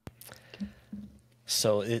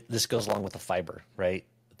 So this goes along with the fiber, right?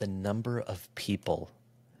 The number of people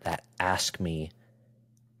that ask me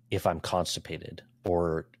if I'm constipated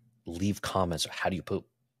or leave comments, or how do you poop?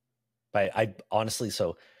 I honestly,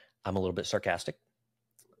 so I'm a little bit sarcastic.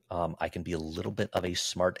 I can be a little bit of a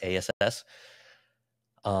smart ASS.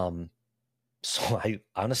 So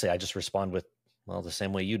I just respond with, well, the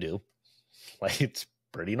same way you do. Like it's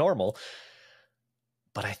pretty normal.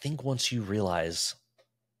 But I think once you realize,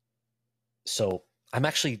 so I'm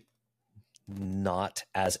actually not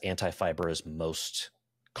as anti-fiber as most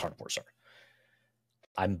carnivores are.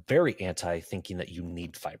 I'm very anti thinking that you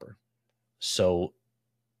need fiber. So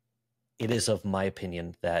it is of my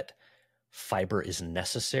opinion that fiber is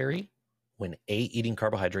necessary when eating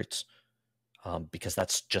carbohydrates, because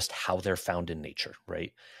that's just how they're found in nature,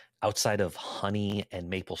 right? Outside of honey and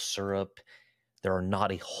maple syrup, there are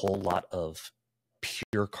not a whole lot of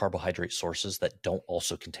pure carbohydrate sources that don't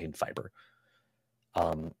also contain fiber.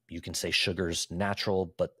 You can say sugar's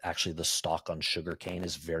natural, but actually the stalk on sugar cane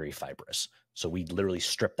is very fibrous. So we literally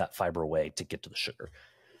strip that fiber away to get to the sugar.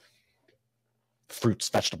 Fruits,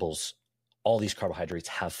 vegetables, all these carbohydrates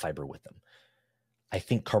have fiber with them. I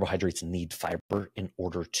think carbohydrates need fiber in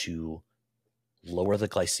order to lower the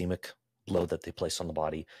glycemic load that they place on the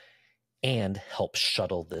body and help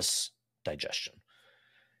shuttle this digestion.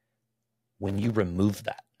 When you remove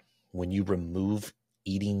that, when you remove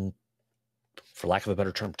eating, for lack of a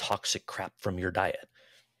better term, toxic crap from your diet,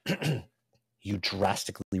 you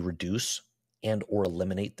drastically reduce and or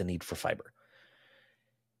eliminate the need for fiber.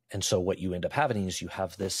 And so what you end up having is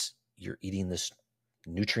you're eating this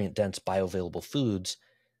nutrient-dense, bioavailable foods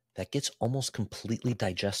that gets almost completely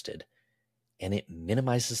digested, and it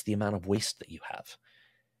minimizes the amount of waste that you have.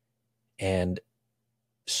 And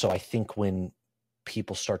so I think when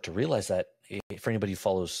people start to realize that, for anybody who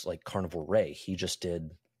follows like Carnivore Ray, he just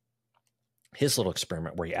did his little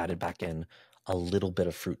experiment where he added back in a little bit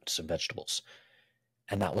of fruits and vegetables.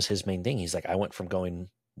 And that was his main thing. He's like, I went from going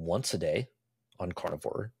once a day on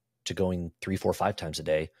carnivore to going 3, 4, 5 times a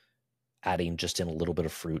day, adding just in a little bit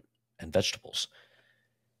of fruit and vegetables.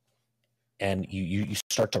 And you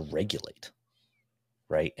start to regulate,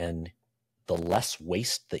 right? And the less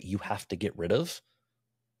waste that you have to get rid of,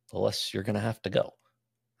 the less you're going to have to go.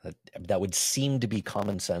 That would seem to be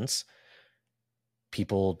common sense.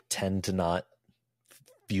 People tend to not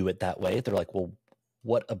view it that way. They're like, well,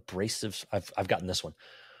 what abrasive, I've gotten this one.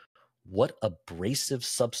 What abrasive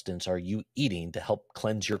substance are you eating to help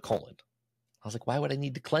cleanse your colon? I was like, why would I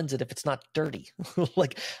need to cleanse it if it's not dirty?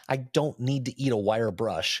 Like, I don't need to eat a wire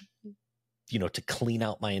brush, to clean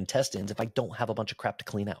out my intestines if I don't have a bunch of crap to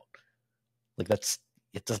clean out. Like,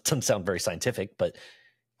 it doesn't sound very scientific, but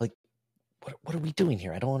like, what are we doing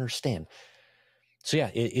here? I don't understand. So yeah,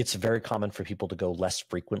 it's very common for people to go less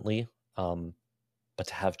frequently, but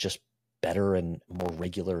to have just better and more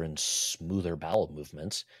regular and smoother bowel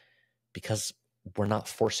movements, because we're not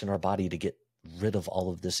forcing our body to get rid of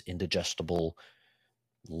all of this indigestible,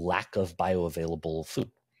 lack of bioavailable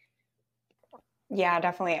food. Yeah,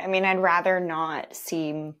 definitely. I mean, I'd rather not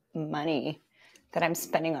see money that I'm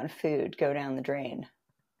spending on food go down the drain,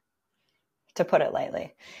 to put it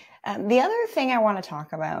lightly. The other thing I want to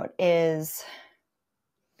talk about is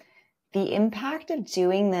the impact of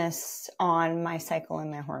doing this on my cycle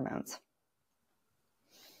and my hormones.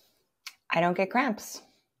 I don't get cramps.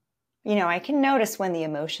 I can notice when the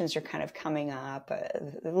emotions are kind of coming up,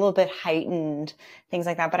 a little bit heightened, things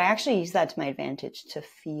like that. But I actually use that to my advantage to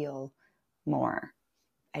feel more.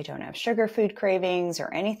 I don't have sugar food cravings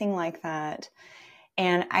or anything like that.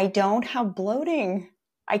 And I don't have bloating.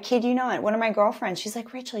 I kid you not. One of my girlfriends, she's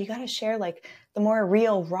like, Rachel, you got to share like the more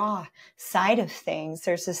real, raw side of things.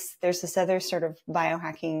 There's this other sort of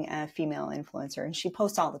biohacking female influencer, and she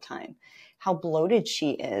posts all the time how bloated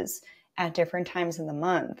she is at different times in the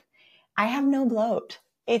month. I have no bloat.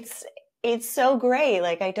 It's so great.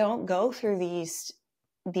 Like, I don't go through these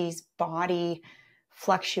body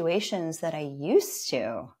fluctuations that I used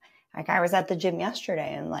to. Like, I was at the gym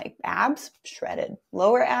yesterday and like abs shredded,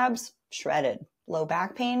 lower abs shredded, low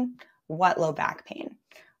back pain. What low back pain?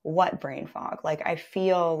 What brain fog? Like, I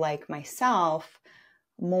feel like myself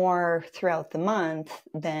more throughout the month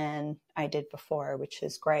than I did before, which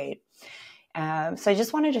is great. So I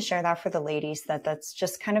just wanted to share that for the ladies, that's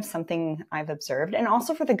just kind of something I've observed. And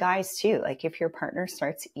also for the guys too. Like, if your partner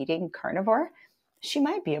starts eating carnivore, she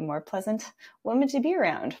might be a more pleasant woman to be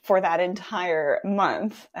around for that entire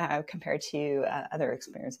month, compared to other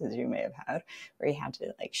experiences you may have had where you had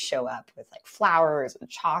to like show up with like flowers and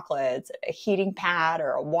chocolates, a heating pad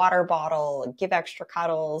or a water bottle, give extra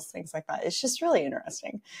cuddles, things like that. It's just really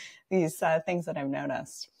interesting, these things that I've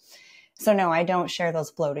noticed. So no, I don't share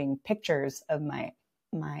those bloating pictures of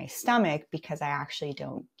my stomach because I actually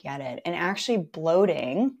don't get it. And actually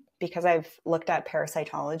bloating, because I've looked at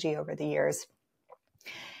parasitology over the years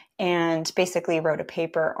and basically wrote a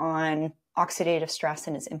paper on oxidative stress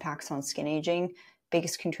and its impacts on skin aging.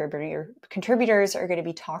 Biggest contributors are going to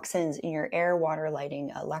be toxins in your air, water,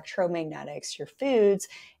 lighting, electromagnetics, your foods,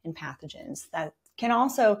 and pathogens. That can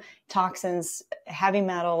also toxins, heavy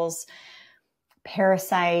metals,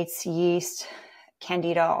 parasites, yeast,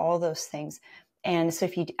 candida, all those things. And so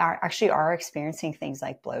if you are experiencing things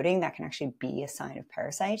like bloating, that can actually be a sign of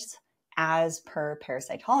parasites, as per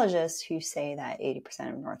parasitologists who say that 80%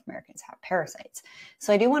 of North Americans have parasites.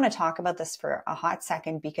 So I do want to talk about this for a hot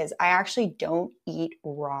second, because I actually don't eat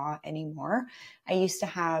raw anymore. I used to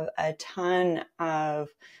have a ton of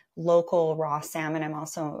local raw salmon. I'm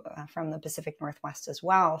also from the Pacific Northwest as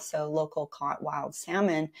well. So local caught wild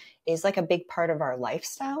salmon is like a big part of our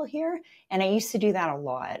lifestyle here. And I used to do that a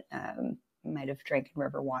lot. Might have drank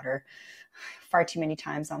river water far too many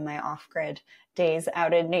times on my off-grid days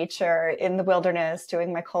out in nature, in the wilderness,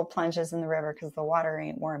 doing my cold plunges in the river because the water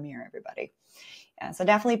ain't warm here, everybody. Yeah, so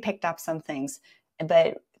definitely picked up some things,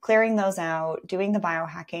 but clearing those out, doing the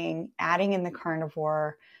biohacking, adding in the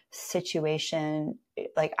carnivore situation,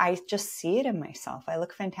 like I just see it in myself. I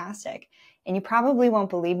look fantastic. And you probably won't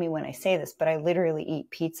believe me when I say this, but I literally eat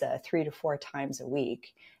pizza 3 to 4 times a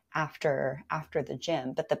week after the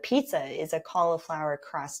gym. But the pizza is a cauliflower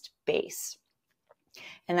crust base.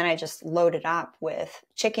 And then I just load it up with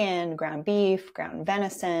chicken, ground beef, ground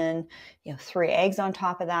venison, 3 eggs on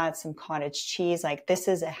top of that, some cottage cheese. Like, this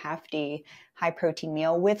is a hefty, high protein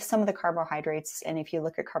meal with some of the carbohydrates. And if you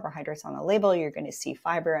look at carbohydrates on the label, you're going to see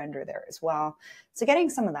fiber under there as well. So getting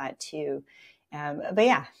some of that too. But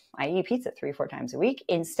yeah, I eat pizza 3 or 4 times a week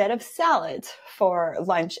instead of salads for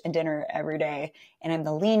lunch and dinner every day. And I'm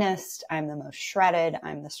the leanest, I'm the most shredded,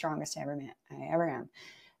 I'm the strongest I ever am.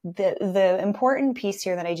 The important piece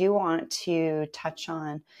here that I do want to touch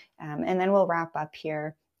on, and then we'll wrap up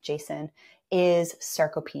here, Jason, is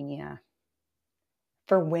sarcopenia.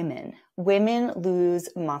 For women, women lose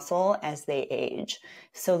muscle as they age.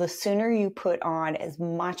 So the sooner you put on as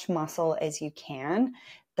much muscle as you can,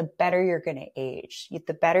 the better you're going to age.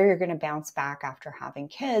 The better you're going to bounce back after having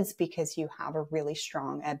kids because you have a really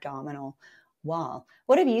strong abdominal wall.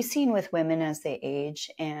 What have you seen with women as they age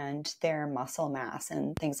and their muscle mass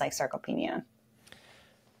and things like sarcopenia?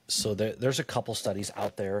 So there's a couple studies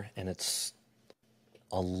out there, and it's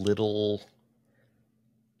a little,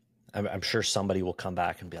 I'm sure somebody will come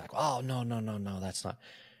back and be like, oh, no, that's not.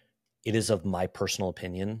 It is of my personal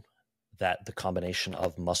opinion that the combination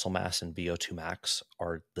of muscle mass and VO2 max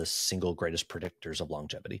are the single greatest predictors of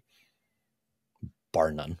longevity,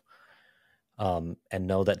 bar none. And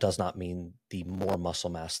no, that does not mean the more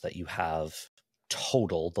muscle mass that you have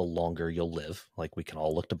total, the longer you'll live. Like, we can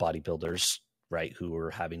all look to bodybuilders, right, who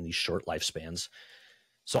are having these short lifespans.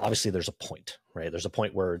 So obviously there's a point, right? There's a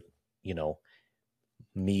point where,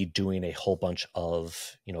 me doing a whole bunch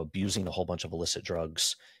of, abusing a whole bunch of illicit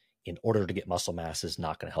drugs in order to get muscle mass is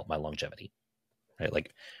not going to help my longevity, right?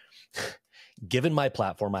 Like, given my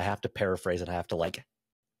platform, I have to paraphrase and I have to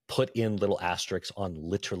put in little asterisks on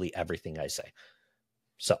literally everything I say.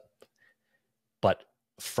 So, but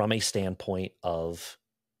from a standpoint of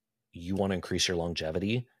you want to increase your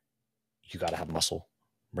longevity, you got to have muscle,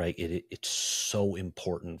 right? It's so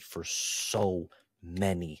important for so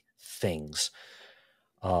many things,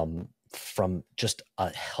 from just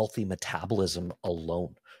a healthy metabolism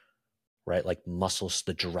alone, right? Like, muscles,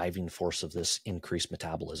 the driving force of this increased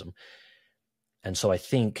metabolism. And so I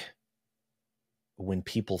think when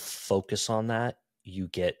people focus on that, you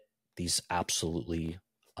get these absolutely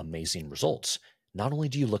amazing results. Not only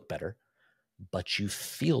do you look better, but you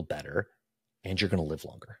feel better and you're going to live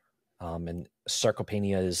longer. And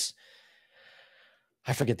sarcopenia is,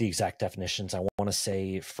 I forget the exact definitions. I want to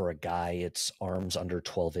say for a guy, it's arms under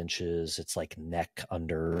 12 inches. It's like neck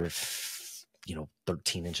under,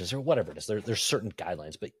 13 inches or whatever it is. There's certain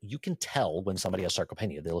guidelines, but you can tell when somebody has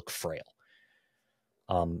sarcopenia, they look frail.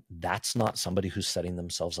 That's not somebody who's setting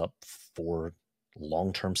themselves up for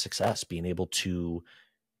long-term success, being able to,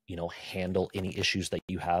 handle any issues that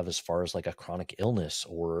you have as far as like a chronic illness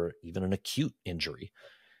or even an acute injury.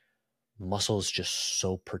 Muscle is just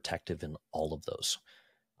so protective in all of those.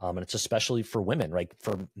 And it's especially for women, right?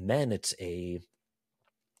 For men, that's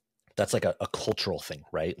like a cultural thing,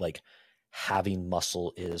 right? Like, having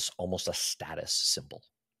muscle is almost a status symbol,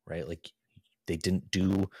 right? Like, they didn't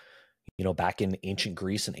do, back in ancient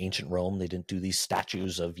Greece and ancient Rome, they didn't do these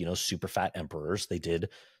statues of, super fat emperors. They did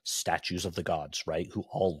statues of the gods, right? Who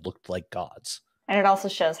all looked like gods. And it also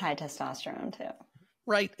shows high testosterone too.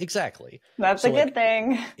 Right, exactly. That's a good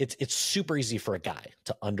thing. It's super easy for a guy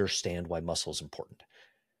to understand why muscle is important.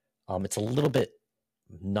 It's a little bit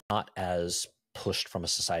not as pushed from a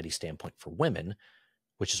society standpoint for women,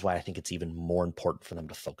 which is why I think it's even more important for them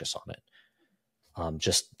to focus on it.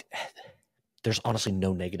 There's honestly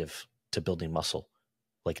no negative to building muscle,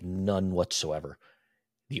 like none whatsoever.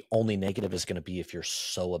 The only negative is going to be if you're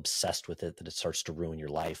so obsessed with it that it starts to ruin your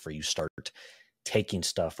life, or you start taking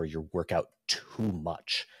stuff, or you work out too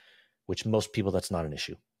much, which most people, that's not an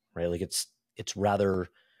issue, right? Like, it's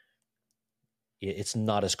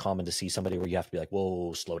not as common to see somebody where you have to be like,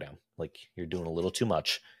 whoa, slow down. Like, you're doing a little too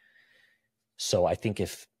much. So I think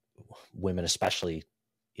if women, especially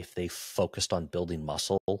if they focused on building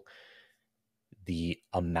muscle, the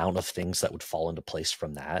amount of things that would fall into place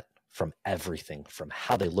from that, from everything, from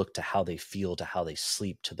how they look to how they feel to how they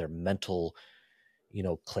sleep to their mental,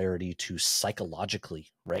 clarity to psychologically,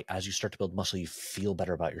 right? As you start to build muscle, you feel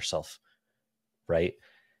better about yourself, right?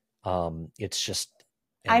 It's just,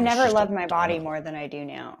 I never loved my body more than I do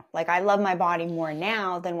now. Like, I love my body more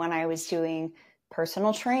now than when I was doing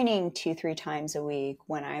personal training 2-3 times a week,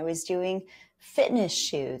 when I was doing fitness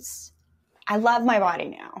shoots. I love my body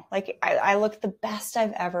now. Like, I look the best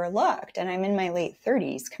I've ever looked, and I'm in my late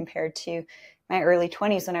 30s compared to my early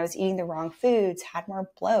 20s when I was eating the wrong foods, had more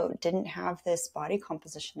bloat, didn't have this body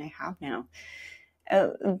composition I have now.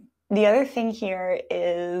 The other thing here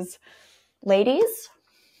is, ladies,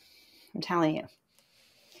 I'm telling you,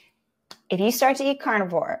 if you start to eat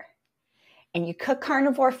carnivore and you cook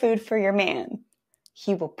carnivore food for your man,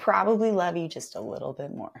 he will probably love you just a little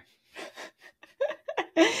bit more.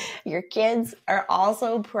 Your kids are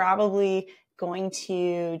also probably going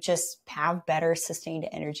to just have better sustained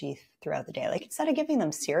energy throughout the day. Like, instead of giving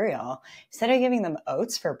them cereal, instead of giving them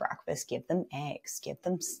oats for breakfast, give them eggs, give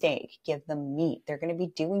them steak, give them meat. They're going to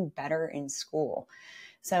be doing better in school.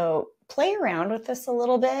 So play around with this a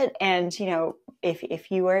little bit. And,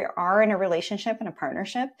 if you are in a relationship and a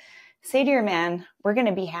partnership, say to your man, we're going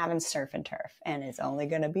to be having surf and turf, and it's only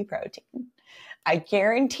going to be protein. I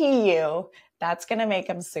guarantee you that's going to make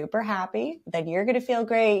him super happy. Then you're going to feel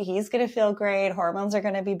great. He's going to feel great. Hormones are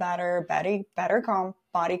going to be better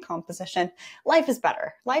body composition. Life is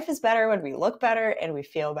better. Life is better when we look better and we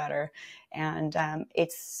feel better. And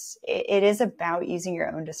it is about using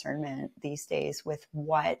your own discernment these days with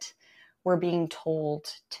what we're being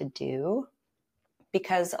told to do.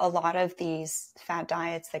 Because a lot of these fad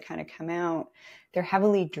diets that kind of come out, they're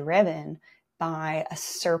heavily driven by a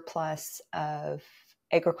surplus of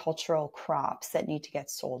agricultural crops that need to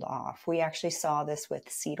get sold off. We actually saw this with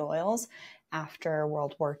seed oils after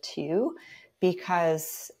World War II,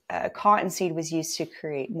 because cottonseed was used to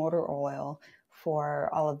create motor oil for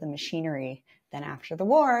all of the machinery. Then after the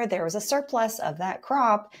war, there was a surplus of that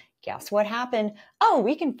crop. Guess what happened? Oh,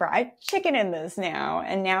 we can fry chicken in this now.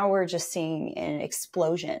 And now we're just seeing an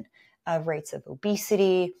explosion of rates of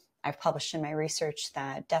obesity. I've published in my research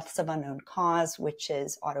that deaths of unknown cause, which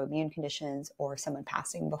is autoimmune conditions or someone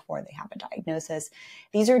passing before they have a diagnosis,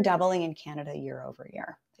 these are doubling in Canada year over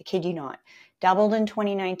year. I kid you not. Doubled in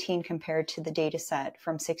 2019 compared to the data set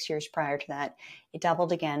from 6 years prior to that. It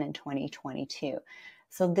doubled again in 2022.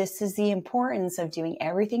 So this is the importance of doing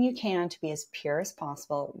everything you can to be as pure as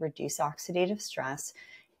possible, reduce oxidative stress.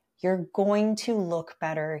 You're going to look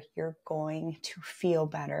better. You're going to feel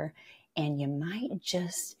better. And you might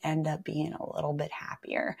just end up being a little bit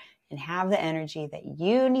happier and have the energy that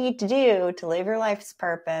you need to do to live your life's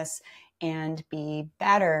purpose and be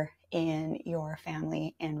better in your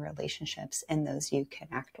family and relationships and those you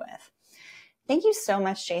connect with. Thank you so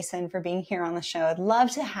much, Jason, for being here on the show. I'd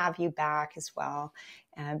love to have you back as well,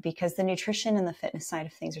 because the nutrition and the fitness side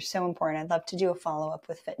of things are so important. I'd love to do a follow-up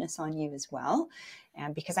with fitness on you as well,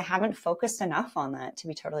 because I haven't focused enough on that, to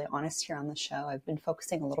be totally honest, here on the show. I've been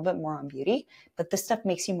focusing a little bit more on beauty, but this stuff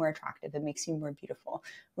makes you more attractive. It makes you more beautiful.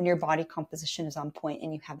 When your body composition is on point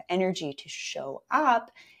and you have energy to show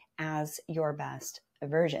up as your best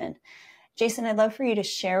version. Jason, I'd love for you to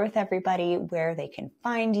share with everybody where they can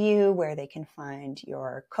find you, where they can find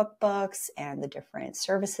your cookbooks and the different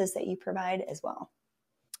services that you provide as well.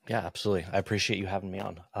 Yeah, absolutely. I appreciate you having me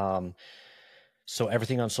on. So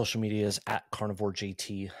everything on social media is at Carnivore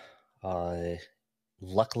JT.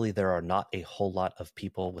 Luckily, there are not a whole lot of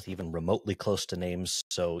people with even remotely close to names.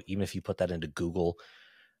 So even if you put that into Google,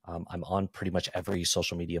 I'm on pretty much every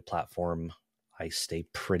social media platform. I stay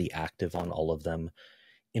pretty active on all of them.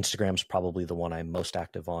 Instagram's probably the one I'm most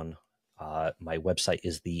active on. My website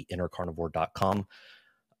is theinnercarnivore.com.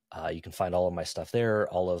 You can find all of my stuff there,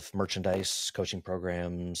 all of merchandise, coaching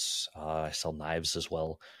programs. I sell knives as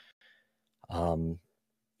well.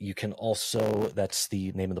 You can also, that's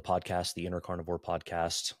the name of the podcast, the Inner Carnivore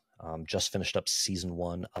Podcast. Just finished up season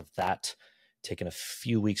 1 of that, taking a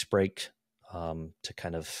few weeks break to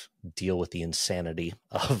kind of deal with the insanity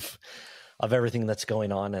of everything that's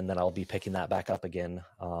going on, and then I'll be picking that back up again.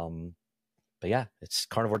 But yeah, it's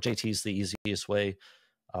Carnivore JT is the easiest way.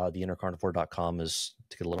 Theinnercarnivore.com is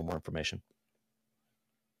to get a little more information.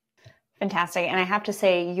 Fantastic. And I have to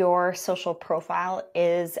say, your social profile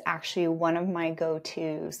is actually one of my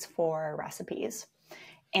go-tos for recipes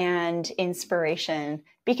and inspiration,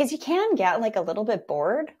 because you can get like a little bit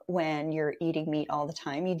bored when you're eating meat all the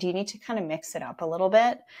time. You do need to kind of mix it up a little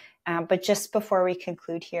bit. But just before we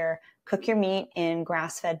conclude here, cook your meat in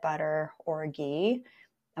grass-fed butter or ghee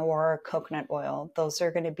or coconut oil. Those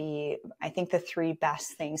are going to be, I think, the 3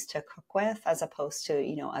 best things to cook with, as opposed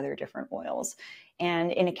to, other different oils.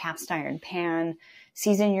 And in a cast iron pan,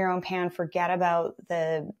 season your own pan. Forget about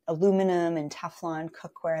the aluminum and Teflon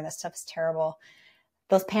cookware. That stuff's terrible.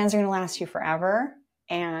 Those pans are going to last you forever,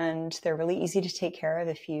 and they're really easy to take care of.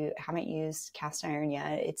 If you haven't used cast iron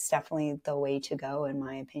yet, it's definitely the way to go, in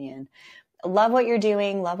my opinion. Love what you're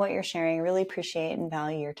doing. Love what you're sharing. Really appreciate and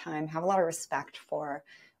value your time. Have a lot of respect for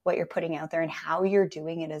what you're putting out there and how you're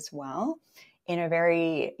doing it as well, in a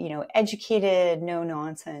very, educated, no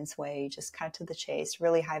nonsense way. Just cut to the chase,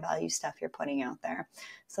 really high value stuff you're putting out there.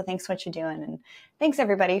 So thanks for what you're doing. And thanks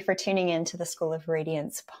everybody for tuning in to the School of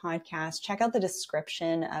Radiance podcast. Check out the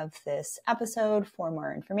description of this episode for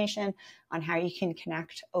more information on how you can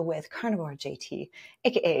connect with Carnivore JT,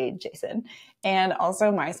 aka Jason, and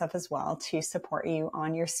also myself as well, to support you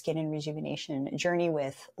on your skin and rejuvenation journey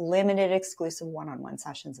with limited exclusive one-on-one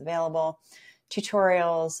sessions available,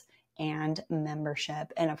 tutorials, and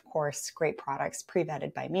membership. And of course, great products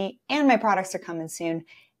pre-vetted by me. And my products are coming soon.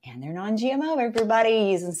 And they're non-GMO, everybody,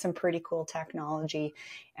 using some pretty cool technology.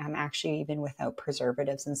 Actually, even without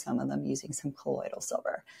preservatives in some of them, using some colloidal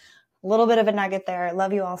silver. A little bit of a nugget there.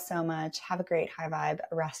 Love you all so much. Have a great high vibe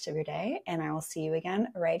rest of your day. And I will see you again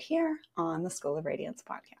right here on the School of Radiance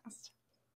podcast.